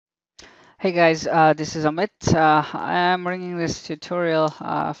Hey guys, this is Amit. I'm bringing this tutorial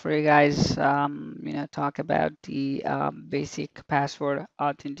for you guys. Talk about the basic password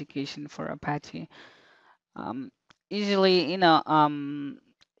authentication for Apache. Um, Usually, you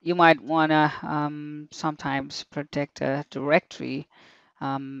might wanna sometimes protect a directory,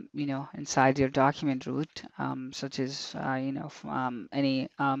 inside your document root, such as any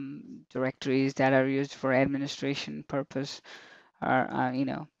directories that are used for administration purpose or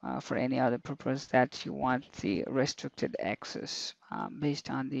for any other purpose that you want the restricted access based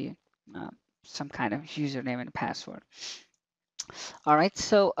on the uh, some kind of username and password. All right,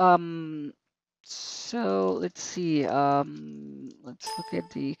 so let's see. Let's look at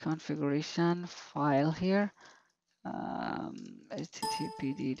the configuration file here.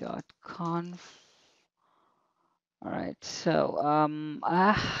 httpd.conf. All right,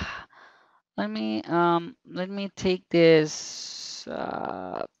 let me take this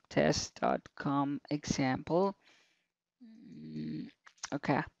test.com example. Mm,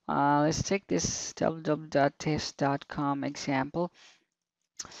 Okay, let's take this www.test.com example.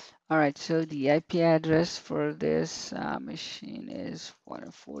 All right, so the IP address for this machine is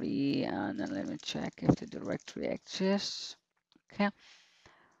 140, and then let me check if the directory exists. Okay.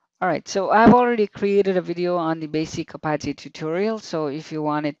 All right, so I've already created a video on the basic Apache tutorial. So if you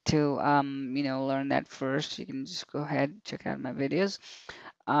wanted to, learn that first, you can just go ahead and check out my videos.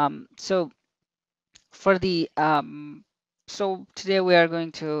 So for the so today we are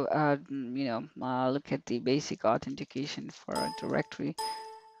going to, look at the basic authentication for a directory.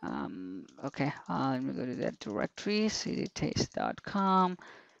 Okay, let me go to that directory, cdtaste.com.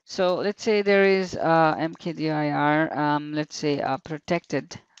 So let's say there is mkdir, let's say a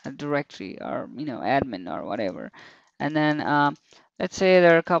protected directory or, admin or whatever. And then let's say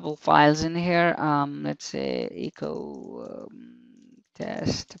there are a couple files in here. Let's say eco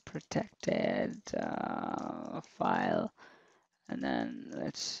test protected file. And then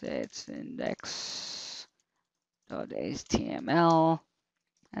let's say it's index.html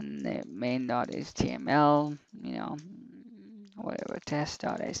and the main.html, whatever,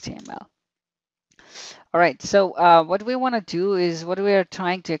 test.html. All right, so what we want to do is what we are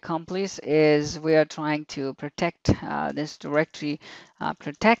trying to accomplish is we are trying to protect this directory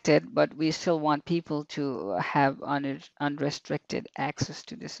protected, but we still want people to have unrestricted access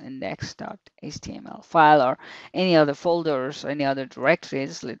to this index.html file or any other folders, any other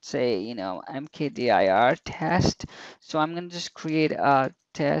directories, let's say, mkdir test. So I'm going to just create a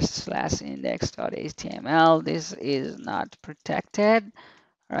test/index.html. This is not protected.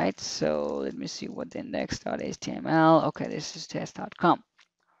 Right, so let me see what the index.html. Okay, this is test.com,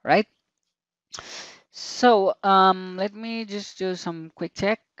 right? So let me just do some quick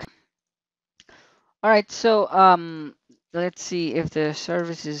check. All right, so let's see if the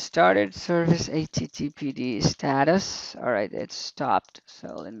service is started. Service HTTPD status. All right, it's stopped.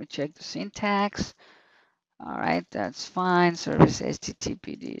 So let me check the syntax. All right, that's fine. Service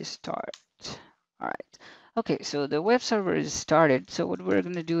HTTPD start. All right. Okay, so the web server is started. So what we're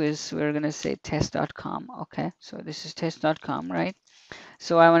going to do is we're going to say test.com. Okay, so this is test.com, right?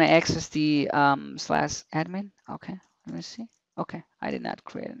 So I want to access the slash admin. Okay, let me see. Okay, I did not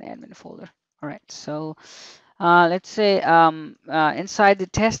create an admin folder. All right, so let's say inside the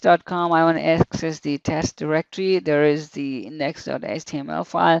test.com, I want to access the test directory. There is the index.html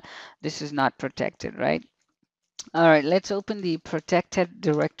file. This is not protected, right? All right, let's open the protected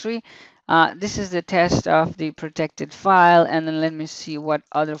directory. This is the test of the protected file, and then let me see what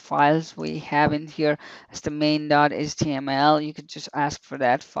other files we have in here. As the main.html, you could just ask for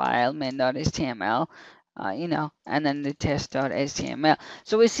that file, main.html, and then the test.html.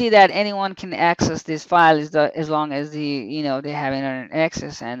 So we see that anyone can access this file as long as they have internet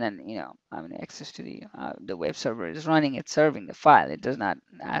access, and then having access to the web server is running, it's serving the file. It does not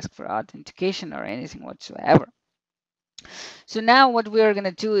ask for authentication or anything whatsoever. So now what we're going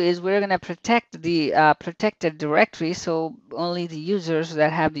to do is we're going to protect the protected directory, so only the users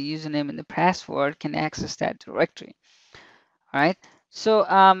that have the username and the password can access that directory. All right. So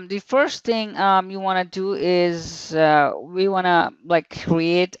the first thing you want to do is we want to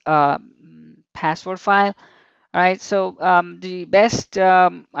create a password file. All right. So the best,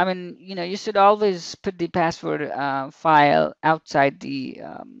 you should always put the password file outside the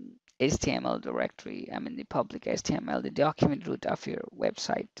HTML directory. The public HTML, the document root of your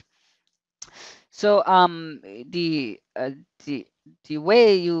website. So the the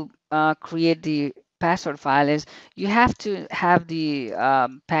way you create the password file is you have to have the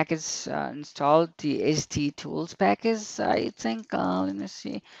package installed, the htools package. I think let me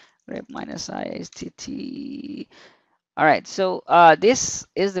see, grep -i stt. All right, so this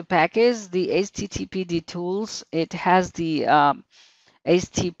is the package, the httpd tools. It has the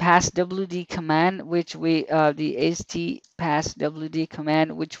htaccess command, which we the htaccess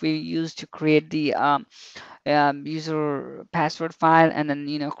command, which we use to create the user password file, and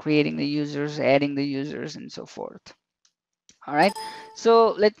then creating the users, adding the users, and so forth. All right,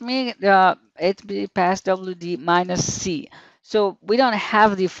 so let me it be pass wd minus c. So we don't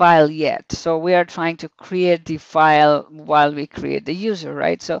have the file yet, so we are trying to create the file while we create the user,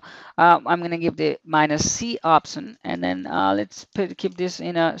 right? So I'm going to give the minus c option, and then let's keep this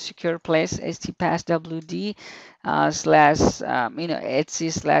in a secure place, htaccess slash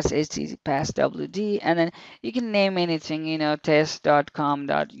etc slash htaccess, and then you can name anything,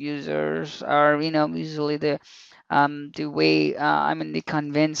 test.com.users, or usually the way I'm in the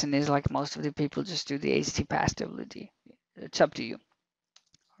convention is like most of the people just do the htaccess. It's up to you,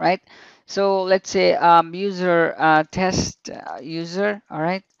 right? So let's say user test user. All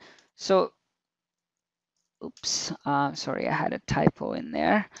right. So oops, sorry, I had a typo in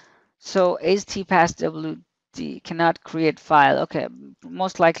there. So htaccess cannot create file. Okay,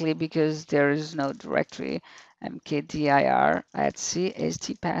 most likely because there is no directory mkdir at c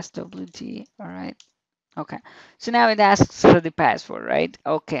htaccess. All right. Okay, so now it asks for the password, right?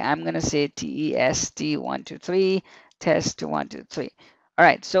 Okay, I'm gonna say test123, test123. All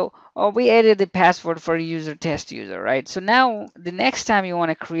right, so we added the password for user test user, right? So now the next time you want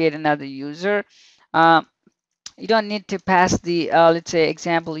to create another user, uh, you don't need to pass the, let's say,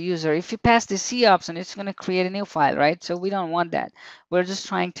 example user. If you pass the C option, it's going to create a new file, right? So we don't want that. We're just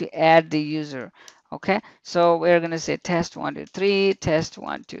trying to add the user. Okay, so we're going to say test123,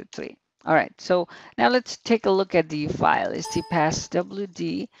 test123. All right, so now let's take a look at the file,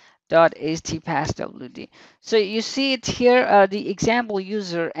 htaccess.htpasswd. So you see it here, the example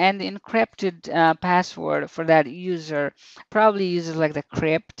user and the encrypted password for that user probably uses like the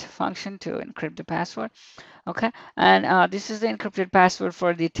crypt function to encrypt the password. Okay, and this is the encrypted password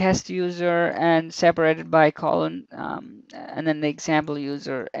for the test user and separated by colon, and then the example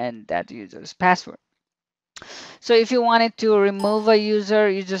user and that user's password. So if you wanted to remove a user,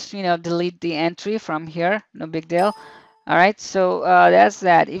 you just, delete the entry from here, no big deal. All right, so that's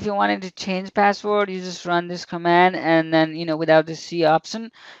that. If you wanted to change password, you just run this command, and then, without the C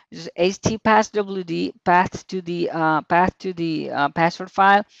option, just htaccess path to the password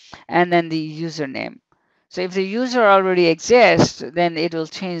file, and then the username. So if the user already exists, then it will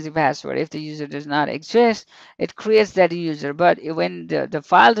change the password. If the user does not exist, it creates that user. But when the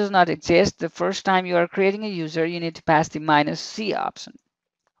file does not exist, the first time you are creating a user, you need to pass the minus C option.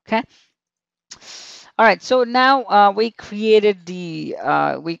 Okay. All right. So now we created the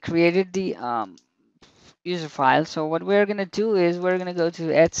user file. So what we're gonna do is we're gonna go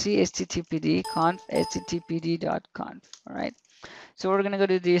to etc httpd conf httpd.conf. All right. So we're gonna go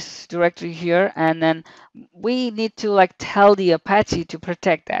to this directory here, and then we need to like tell the Apache to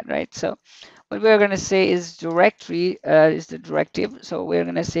protect that, right? So what we're gonna say is directory is the directive. So we're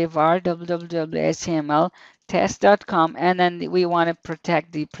gonna say var www.html test.com, and then we want to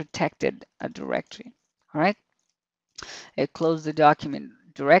protect the protected directory. All right. Close the document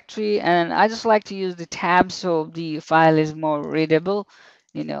directory, and I just like to use the tab so the file is more readable.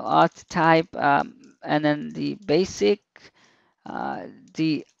 Auth type, and then the basic.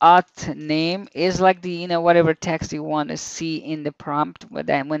 The auth name is like the whatever text you want to see in the prompt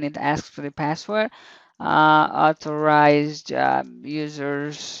when it asks for the password. Authorized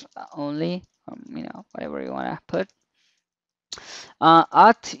users only, whatever you want to put.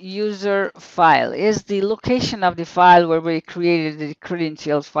 Auth user file is the location of the file where we created the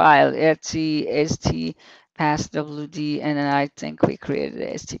credentials file, st passwd, and then I think we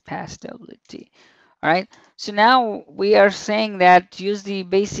created st passwd. All right, so now we are saying that use the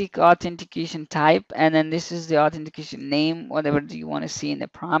basic authentication type, and then this is the authentication name, whatever do you want to see in the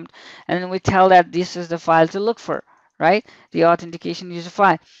prompt, and then we tell that this is the file to look for, right? The authentication user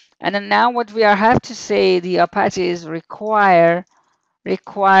file. And then now what we are have to say, the Apache is require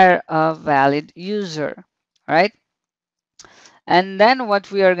a valid user, right? And then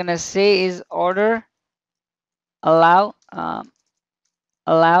what we are gonna say is order allow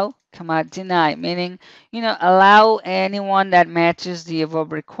allow comma deny, meaning allow anyone that matches the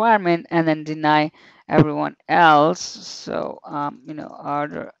above requirement and then deny everyone else. So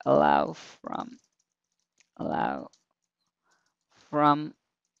order allow from allow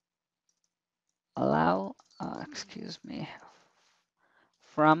excuse me,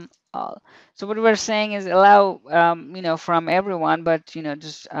 from all. So what we're saying is allow from everyone, but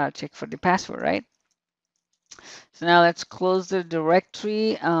just check for the password, right? So now let's close the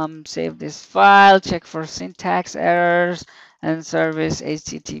directory, save this file, check for syntax errors, and service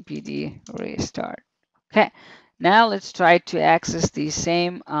httpd restart. Okay, now let's try to access the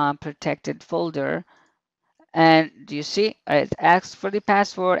same protected folder. And do you see it asks for the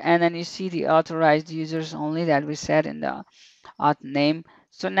password, and then you see the authorized users only that we set in the auth name.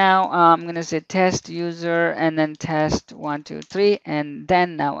 So now I'm going to say test user and then test 123, and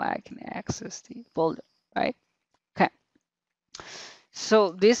then now I can access the folder, right? Okay.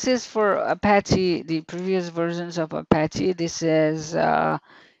 So this is for Apache, the previous versions of Apache. This is the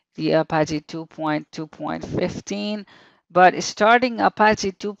Apache 2.2.15, but starting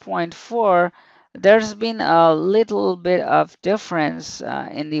Apache 2.4, there's been a little bit of difference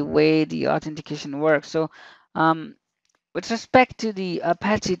in the way the authentication works. So with respect to the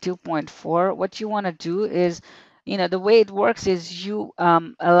Apache 2.4, what you want to do is, the way it works is you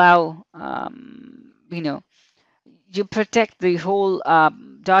allow, you protect the whole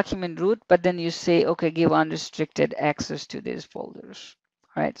document root, but then you say, okay, give unrestricted access to these folders.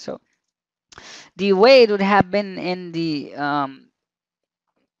 All right. So the way it would have been in the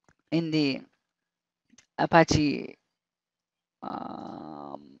Apache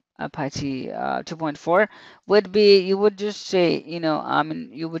Apache 2.4 would be, you would just say,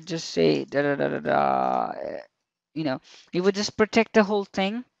 you would just say da da da da da, you know, you would just protect the whole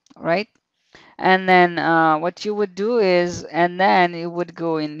thing, right? And then what you would do is, and then you would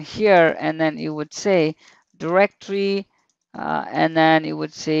go in here, and then you would say directory, and then you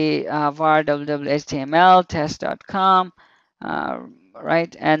would say var www.html test.com,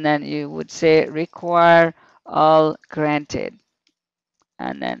 right? And then you would say require all granted,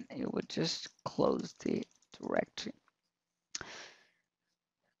 and then you would just close the directory.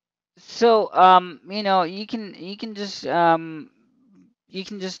 So you can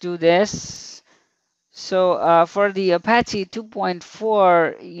just do this. So for the Apache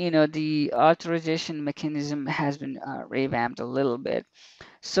 2.4, the authorization mechanism has been revamped a little bit.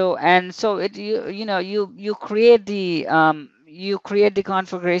 So it you create the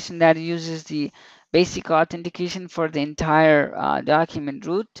configuration that uses the basic authentication for the entire document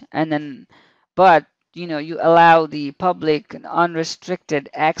root, and then but you allow the public and unrestricted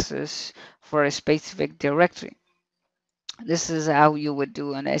access for a specific directory. This is how you would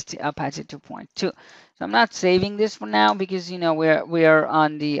do an Apache 2.2. So I'm not saving this for now because we are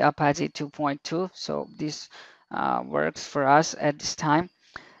on the Apache 2.2, so this works for us at this time.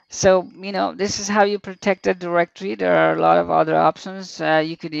 So this is how you protect a directory. There are a lot of other options.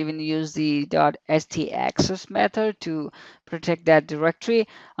 You could even use the .htaccess method to protect that directory.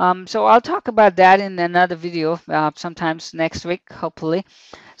 So I'll talk about that in another video sometimes next week, hopefully.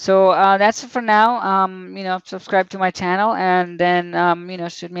 So that's it for now. Subscribe to my channel, and then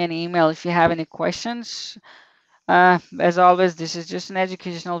shoot me an email if you have any questions. As always, this is just an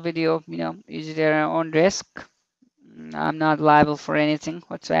educational video. Use it at your own risk. I'm not liable for anything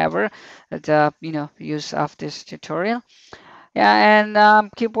whatsoever. The use of this tutorial. Yeah,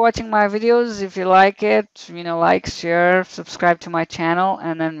 and keep watching my videos if you like it. Like, share, subscribe to my channel,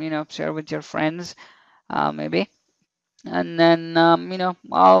 and then share with your friends, maybe. And then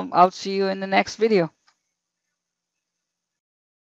I'll see you in the next video.